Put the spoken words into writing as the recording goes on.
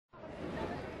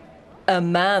A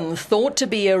man thought to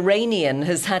be Iranian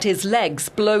has had his legs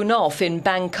blown off in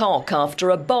Bangkok after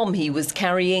a bomb he was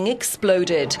carrying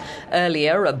exploded.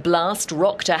 Earlier, a blast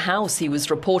rocked a house he was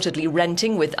reportedly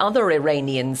renting with other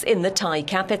Iranians in the Thai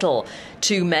capital.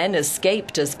 2 men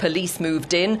escaped as police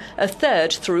moved in. A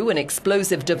third threw an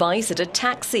explosive device at a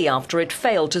taxi after it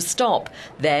failed to stop.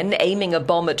 Then, aiming a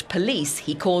bomb at police,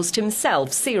 he caused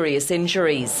himself serious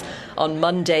injuries. On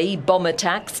Monday, bomb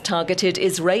attacks targeted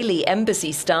Israeli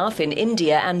embassy staff in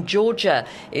India and Georgia.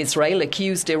 Israel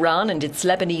accused Iran and its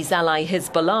Lebanese ally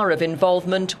Hezbollah of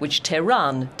involvement, which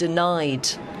Tehran denied.